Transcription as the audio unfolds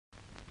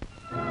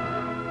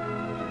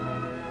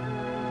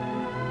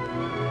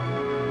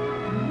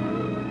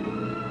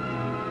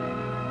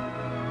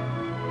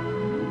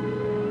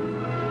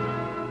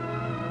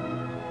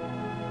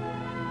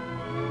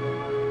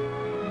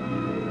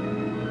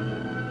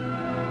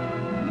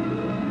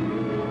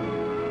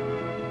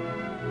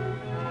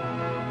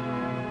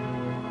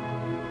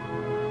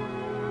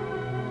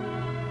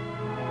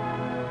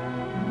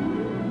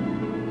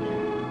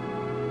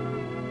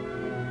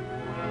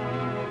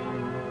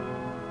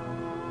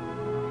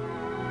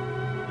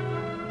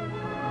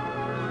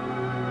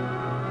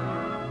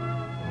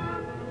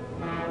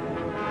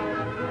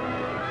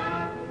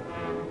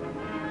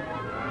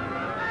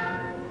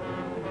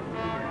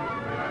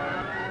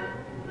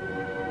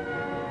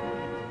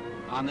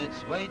On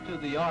its way to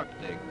the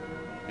Arctic,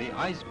 the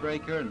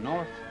icebreaker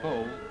North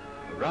Pole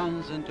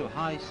runs into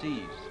high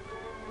seas.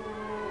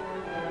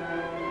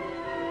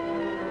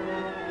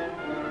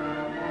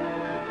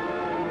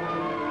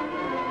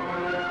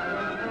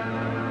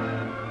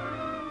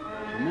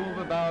 To move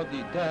about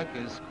the deck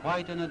is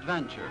quite an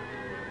adventure.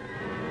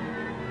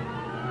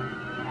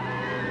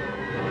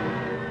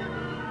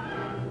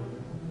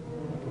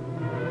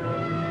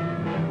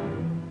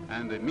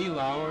 And the meal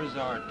hours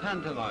are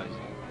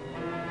tantalizing.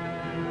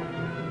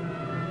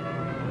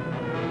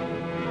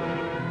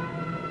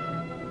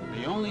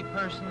 The only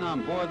person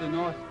on board the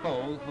North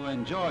Pole who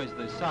enjoys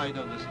the sight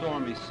of the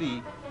stormy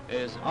sea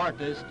is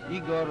artist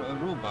Igor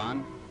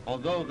Ruban,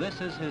 although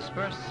this is his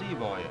first sea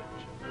voyage.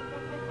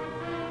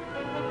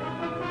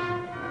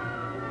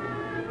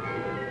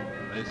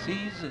 The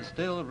seas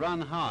still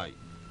run high,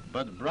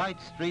 but bright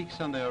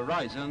streaks on the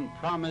horizon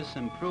promise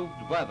improved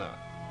weather.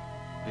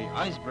 The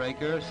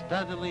icebreaker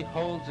steadily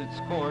holds its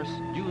course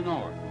due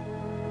north.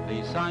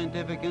 The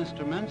scientific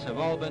instruments have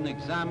all been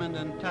examined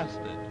and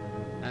tested,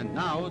 and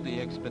now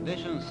the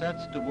expedition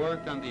sets to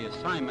work on the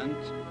assignment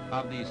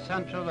of the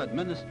central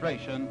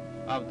administration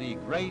of the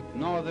Great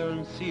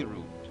Northern Sea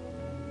Route.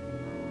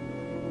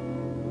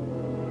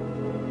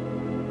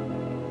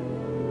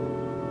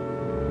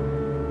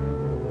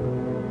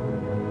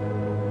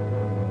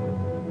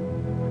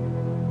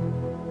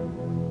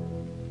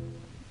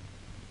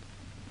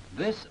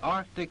 This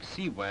Arctic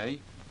Seaway,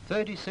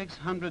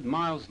 3,600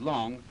 miles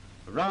long,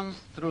 runs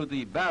through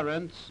the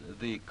Barents,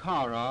 the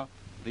Kara,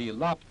 the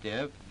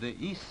Laptev, the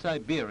East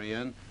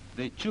Siberian,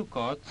 the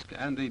Chukotsk,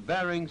 and the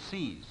Bering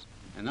Seas.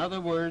 In other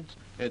words,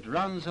 it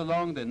runs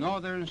along the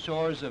northern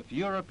shores of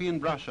European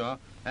Russia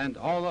and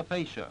all of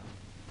Asia.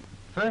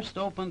 First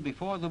opened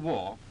before the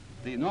war,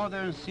 the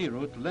Northern Sea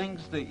Route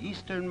links the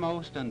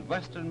easternmost and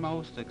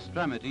westernmost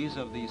extremities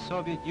of the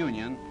Soviet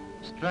Union,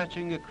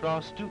 stretching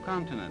across two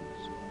continents.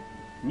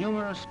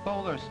 Numerous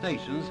polar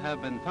stations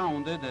have been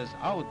founded as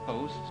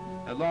outposts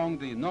along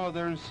the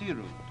Northern Sea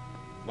Route.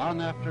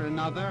 One after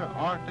another,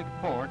 Arctic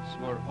ports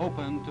were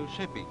opened to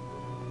shipping.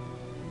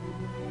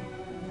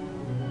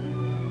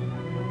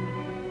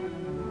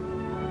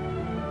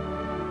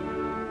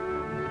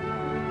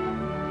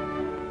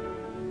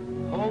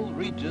 Whole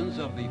regions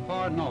of the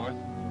far north,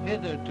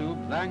 hitherto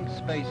blank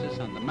spaces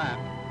on the map,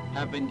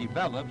 have been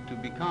developed to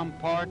become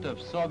part of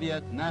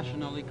Soviet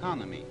national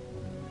economy.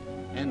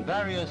 In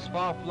various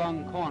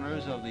far-flung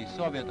corners of the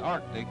Soviet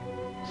Arctic,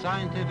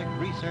 scientific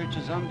research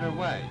is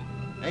underway,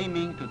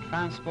 aiming to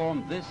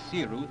transform this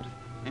sea route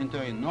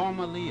into a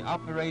normally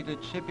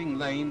operated shipping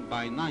lane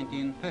by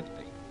 1950.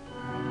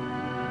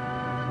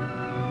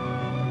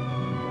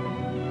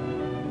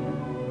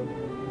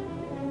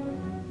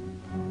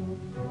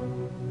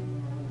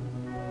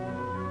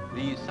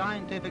 The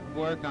scientific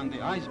work on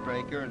the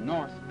icebreaker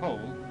North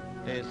Pole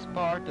is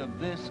part of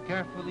this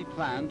carefully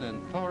planned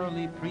and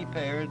thoroughly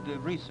prepared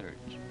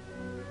research.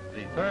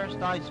 The first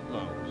ice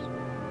flows.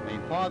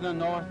 The farther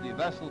north the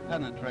vessel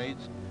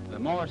penetrates, the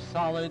more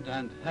solid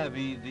and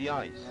heavy the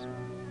ice.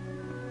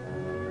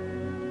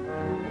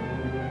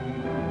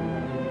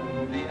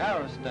 The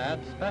aerostat,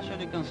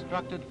 specially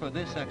constructed for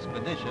this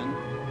expedition,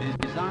 is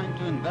designed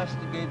to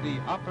investigate the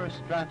upper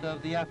strata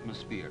of the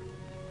atmosphere.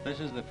 This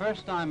is the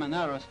first time an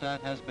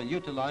aerostat has been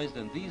utilized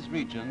in these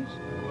regions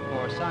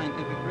for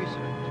scientific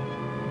research.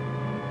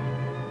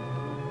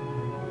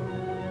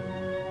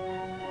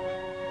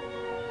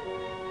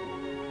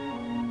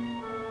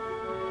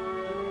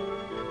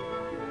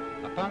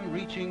 Upon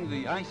reaching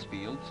the ice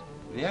fields,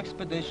 the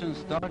expedition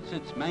starts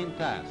its main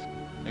task,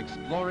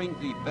 exploring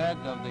the bed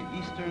of the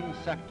eastern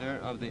sector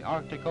of the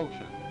Arctic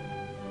Ocean.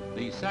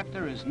 The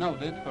sector is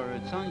noted for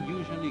its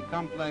unusually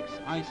complex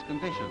ice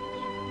conditions.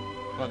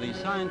 For the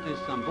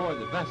scientists on board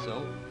the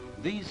vessel,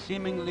 these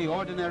seemingly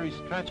ordinary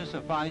stretches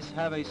of ice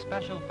have a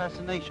special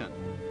fascination,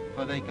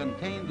 for they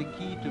contain the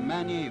key to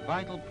many a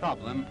vital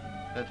problem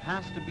that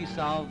has to be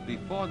solved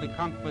before the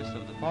conquest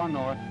of the far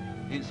north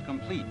is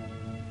complete.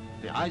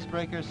 The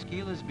icebreaker's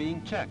keel is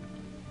being checked.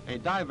 A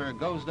diver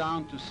goes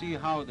down to see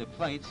how the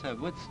plates have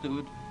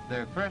withstood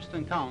their first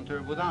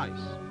encounter with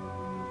ice.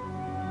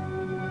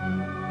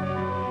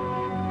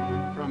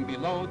 From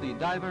below, the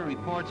diver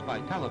reports by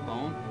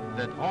telephone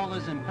that all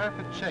is in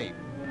perfect shape.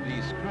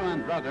 The screw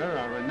and rudder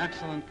are in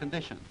excellent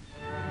condition.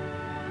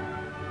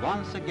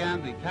 Once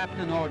again, the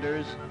captain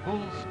orders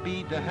full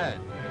speed ahead.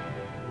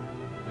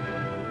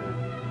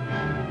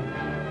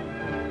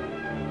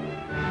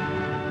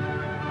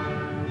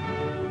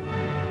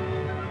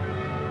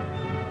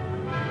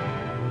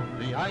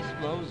 The ice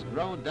floes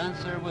grow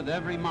denser with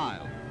every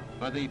mile,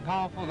 but the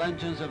powerful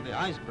engines of the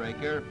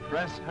icebreaker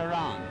press her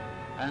on,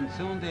 and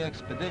soon the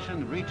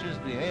expedition reaches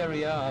the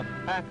area of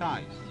pack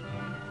ice.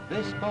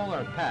 This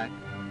polar pack,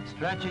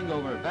 stretching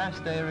over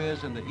vast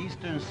areas in the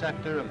eastern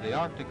sector of the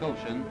Arctic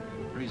Ocean,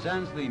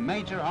 presents the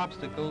major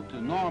obstacle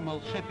to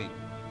normal shipping.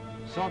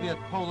 Soviet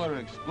polar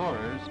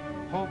explorers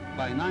hoped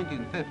by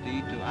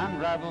 1950 to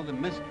unravel the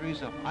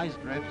mysteries of ice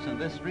drifts in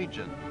this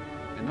region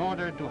in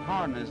order to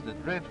harness the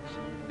drifts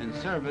in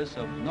service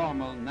of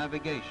normal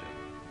navigation.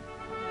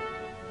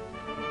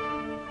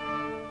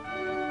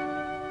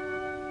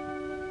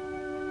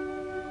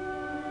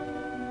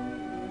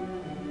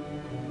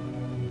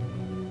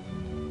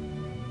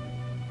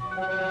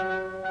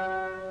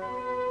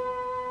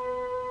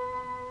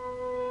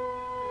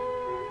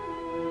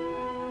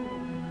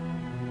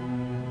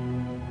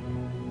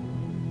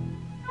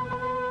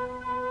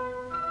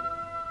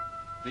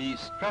 The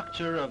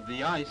structure of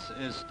the ice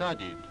is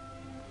studied,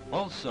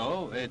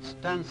 also its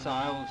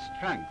tensile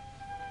strength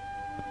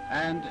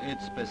and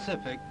its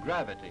specific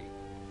gravity.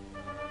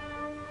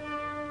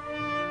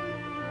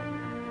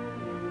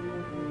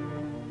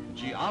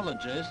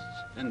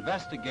 Geologists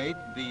investigate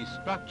the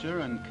structure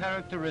and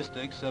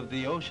characteristics of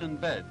the ocean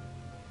bed.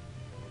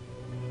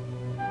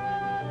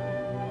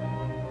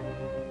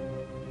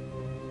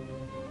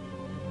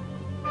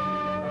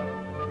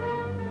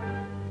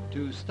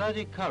 To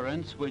study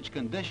currents which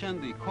condition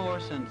the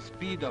course and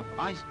speed of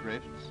ice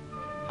drifts,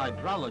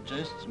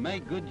 hydrologists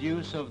make good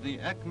use of the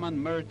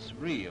Ekman-Mertz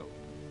reel.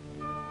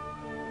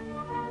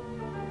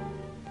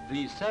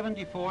 The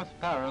 74th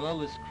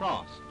parallel is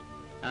crossed,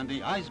 and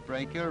the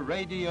icebreaker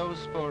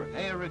radios for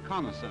air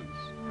reconnaissance.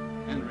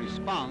 In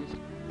response,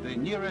 the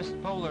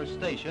nearest polar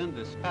station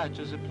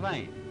dispatches a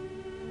plane.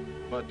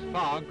 But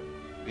fog,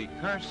 the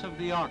curse of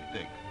the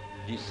Arctic,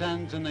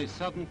 descends in a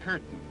sudden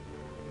curtain.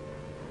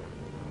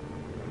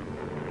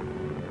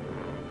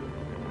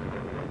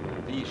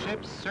 The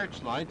ship's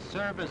searchlights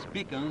serve as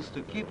beacons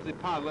to keep the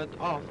pilot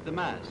off the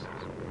masts.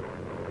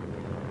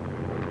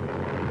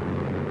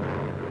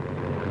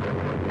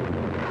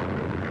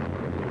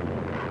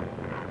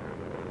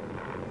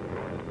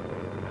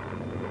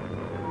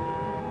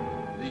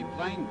 The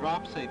plane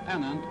drops a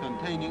pennant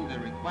containing the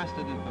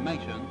requested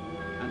information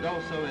and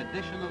also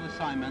additional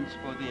assignments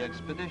for the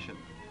expedition.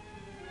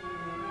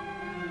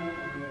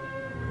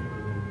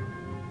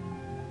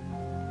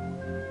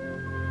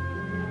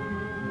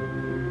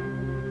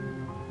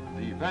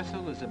 The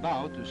vessel is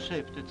about to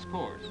shift its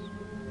course.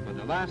 For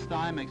the last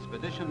time,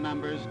 expedition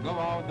members go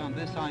out on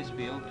this ice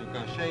field to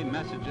cache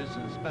messages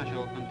in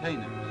special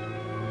containers.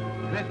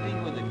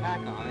 Drifting with the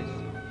pack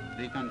ice,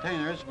 the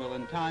containers will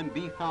in time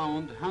be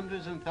found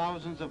hundreds and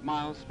thousands of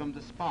miles from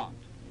the spot.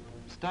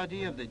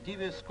 Study of the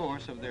devious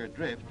course of their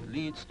drift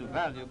leads to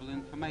valuable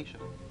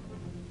information.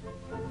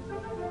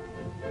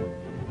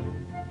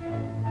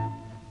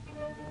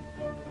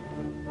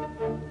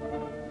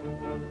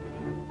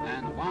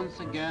 And once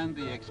again,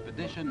 the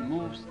expedition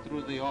moves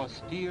through the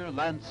austere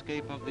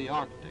landscape of the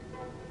Arctic.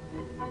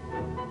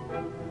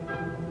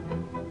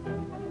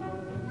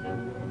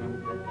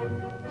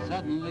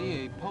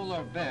 Suddenly, a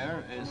polar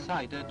bear is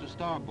sighted to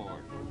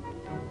starboard.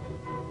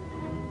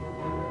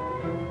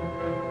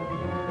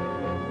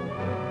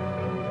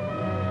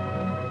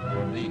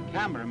 The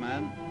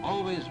cameraman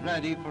always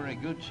ready for a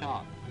good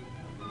shot.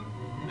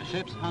 The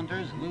ship's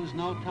hunters lose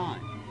no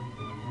time.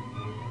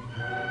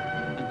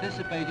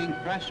 Anticipating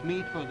fresh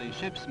meat for the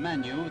ship's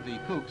menu, the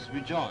cooks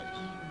rejoice.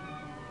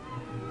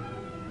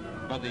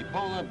 But the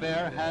polar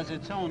bear has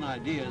its own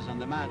ideas on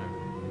the matter.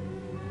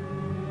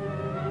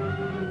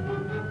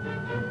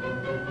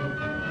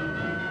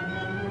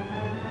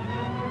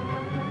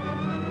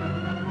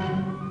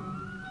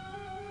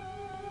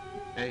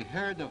 A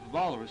herd of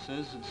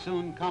walruses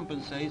soon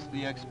compensates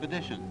the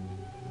expedition.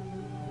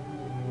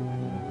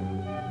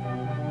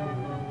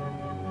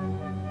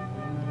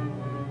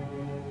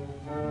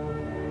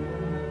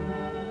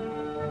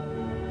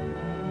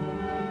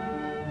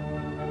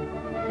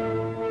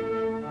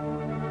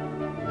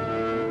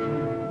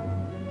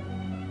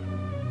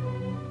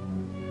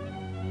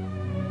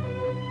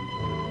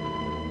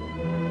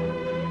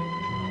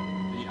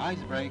 The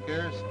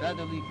icebreaker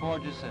steadily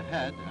forges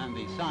ahead and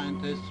the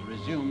scientists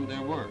resume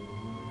their work.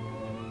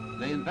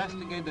 They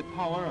investigate the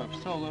power of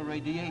solar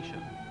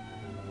radiation.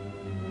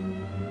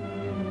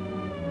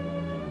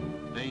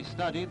 They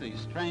study the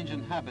strange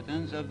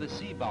inhabitants of the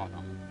sea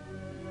bottom.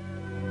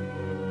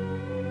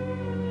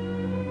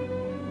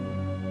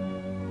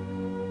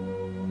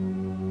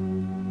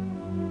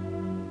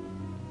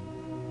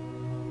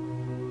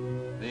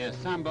 The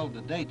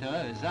assembled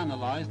data is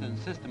analyzed and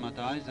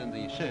systematized in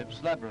the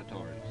ship's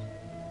laboratories.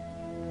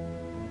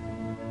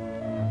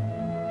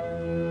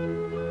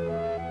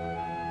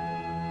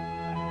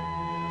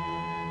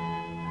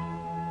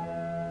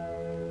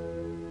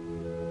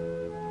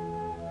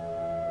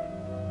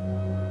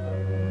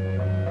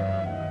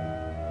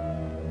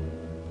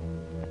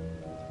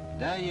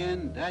 Day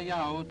in, day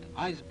out,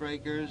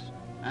 icebreakers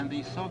and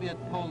the Soviet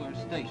polar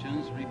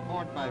stations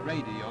report by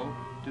radio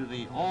to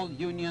the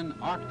All-Union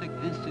Arctic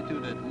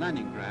Institute at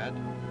Leningrad,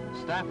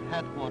 staff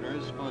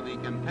headquarters for the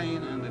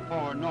campaign in the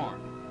far north.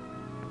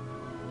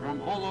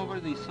 From all over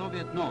the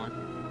Soviet North,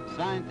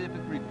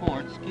 scientific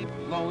reports keep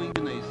flowing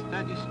in a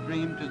steady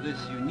stream to this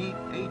unique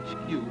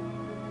HQ,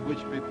 which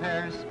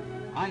prepares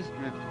ice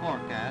drift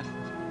forecasts,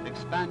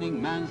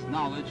 expanding man's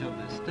knowledge of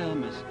the still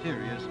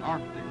mysterious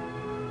Arctic.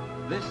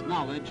 This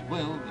knowledge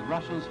will, the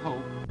Russians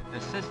hope,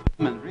 assist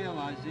them in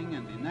realizing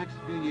in the next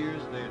few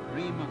years their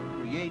dream of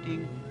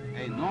creating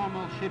a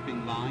normal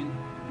shipping line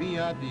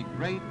via the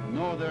Great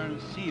Northern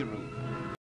Sea Route.